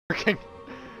working.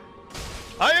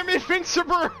 I am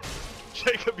invincible!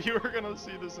 Jacob, you are gonna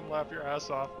see this and laugh your ass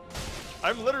off.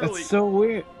 I'm literally... That's so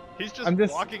weird. He's just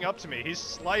walking up to me. He's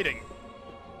sliding.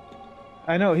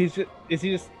 I know, he's just... Is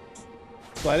he just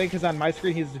sliding? Because on my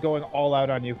screen, he's going all out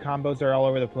on you. Combos are all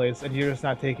over the place, and you're just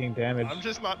not taking damage. I'm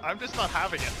just not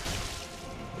having it.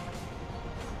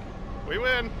 We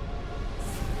win!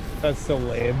 That's so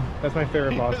lame. That's my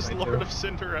favorite boss He is fight, Lord too. of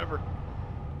Cinder ever.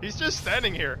 He's just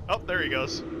standing here. Oh, there he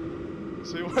goes.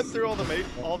 So he went through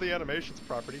all the animations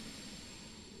property.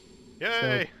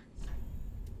 Yay!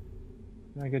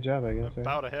 Yeah, good job, I guess.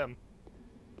 Bow to him.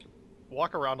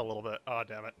 Walk around a little bit. Oh,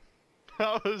 damn it.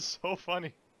 That was so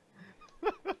funny.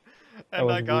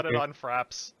 And I got it on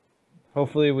Fraps.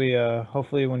 Hopefully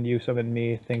hopefully when you summon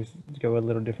me, things go a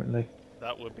little differently.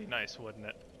 That would be nice, wouldn't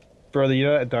it? Brother, you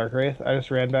know at Dark Wraith, I just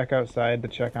ran back outside to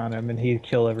check on him, and he'd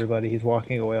kill everybody. He's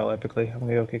walking away all epically. I'm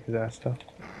gonna go kick his ass, though.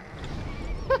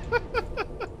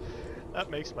 That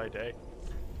makes my day.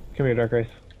 Come here, Dark Wraith.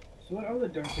 So what are the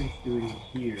Dark Wraiths doing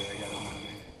here? I gotta wonder.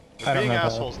 They're being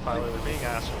assholes, Tyler. They're being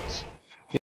assholes.